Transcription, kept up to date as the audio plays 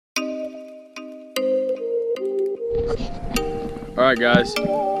Alright guys,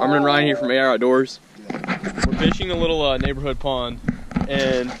 Armen and Ryno here from AR Outdoors. We're fishing a little neighborhood pond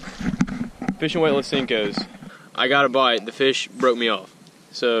and fishing weightless Senkos. I got a bite, the fish broke me off.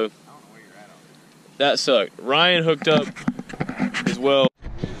 So that sucked. Ryan hooked up as well.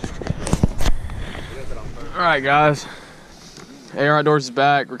 Alright guys, AR Outdoors is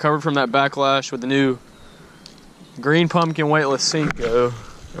back, recovered from that backlash with the new green pumpkin weightless Senko.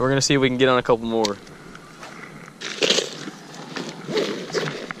 And we're gonna see if we can get on a couple more.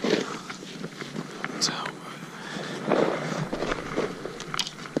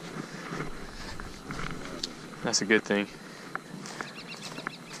 That's a good thing.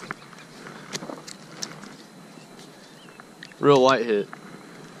 Real light hit.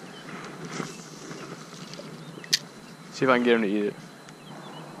 See if I can get him to eat it.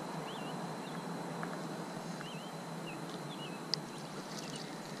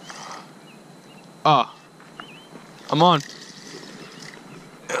 Ah, I'm on.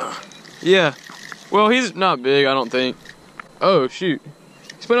 Yeah. Well, he's not big, I don't think. Oh, shoot.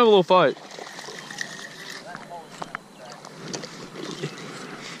 He's putting up a little fight.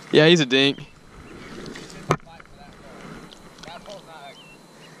 Yeah, he's a dink.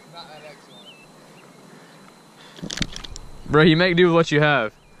 Bro, you make do with what you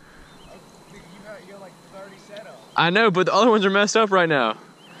have. I know, but the other ones are messed up right now.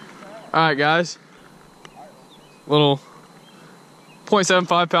 Alright, guys. Little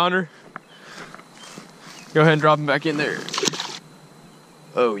 0.75 pounder. Go ahead and drop him back in there.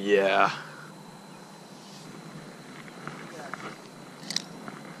 Oh, yeah.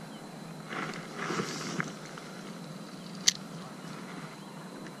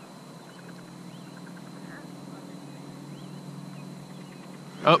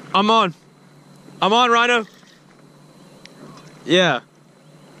 Oh, I'm on. I'm on, Ryno. Yeah.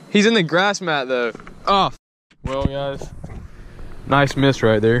 He's in the grass mat, though. Oh. Well, guys. Nice miss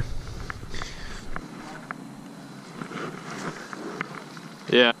right there.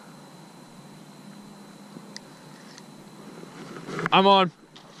 Yeah. I'm on.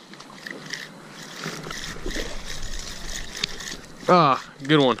 Ah,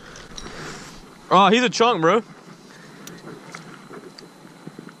 good one. Oh, he's a chunk, bro.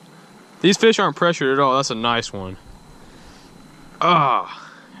 These fish aren't pressured at all. That's a nice one.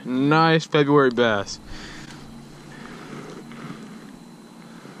 Ah, nice February bass.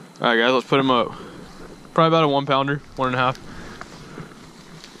 All right, guys, let's put him up. Probably about a 1 pounder, 1.5.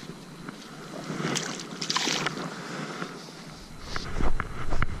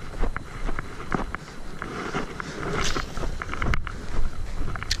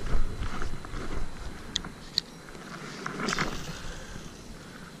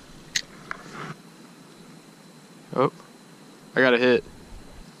 Oh, I got a hit.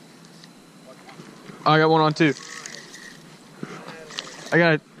 Oh, I got one on too. I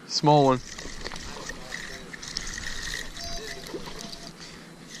got a small one.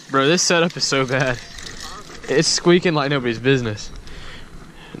 Bro, this setup is so bad. It's squeaking like nobody's business.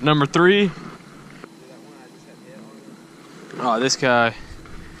 Number 3. Oh, this guy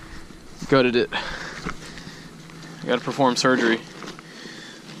gutted it. I gotta perform surgery.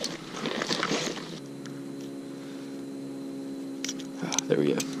 There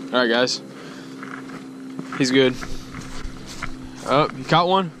we go. All right, guys. He's good. Oh, you caught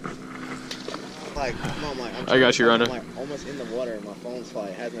one? Like, no, like, I got you, Ryno. I'm like almost in the water and my phone's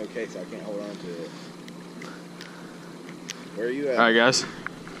like has no case, so I can't hold on to it. Where are you at? All right, guys.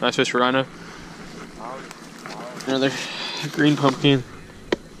 Nice fish for Ryno. Another green pumpkin.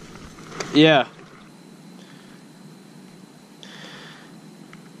 Yeah.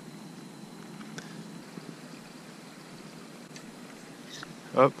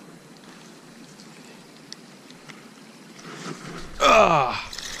 Up. Ah,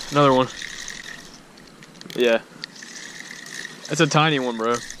 another one. Yeah. That's a tiny one,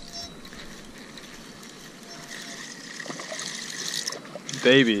 bro.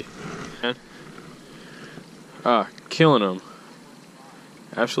 Baby. Ah, killing them.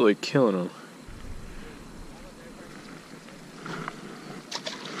 Absolutely killing them.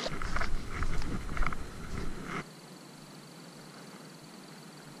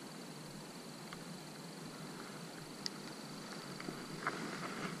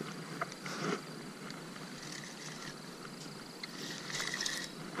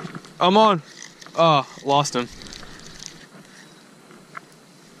 I'm on. Oh, lost him.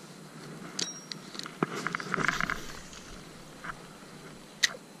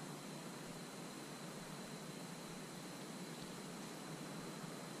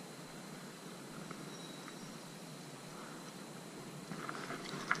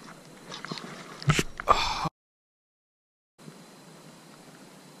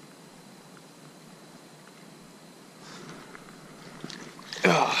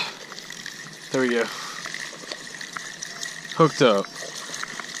 we go. Hooked up.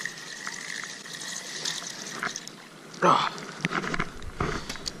 Ah.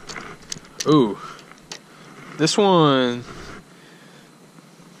 Ooh. This one.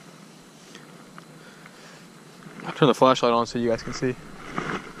 I'll turn the flashlight on so you guys can see.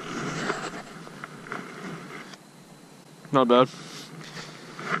 Not bad.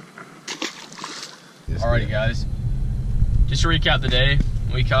 Alrighty guys, just to recap the day,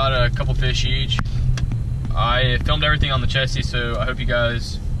 we caught a couple fish each. I filmed everything on the chesty, so I hope you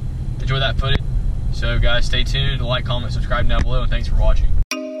guys enjoy that footage. So guys, stay tuned, like, comment, subscribe down below, and thanks for watching.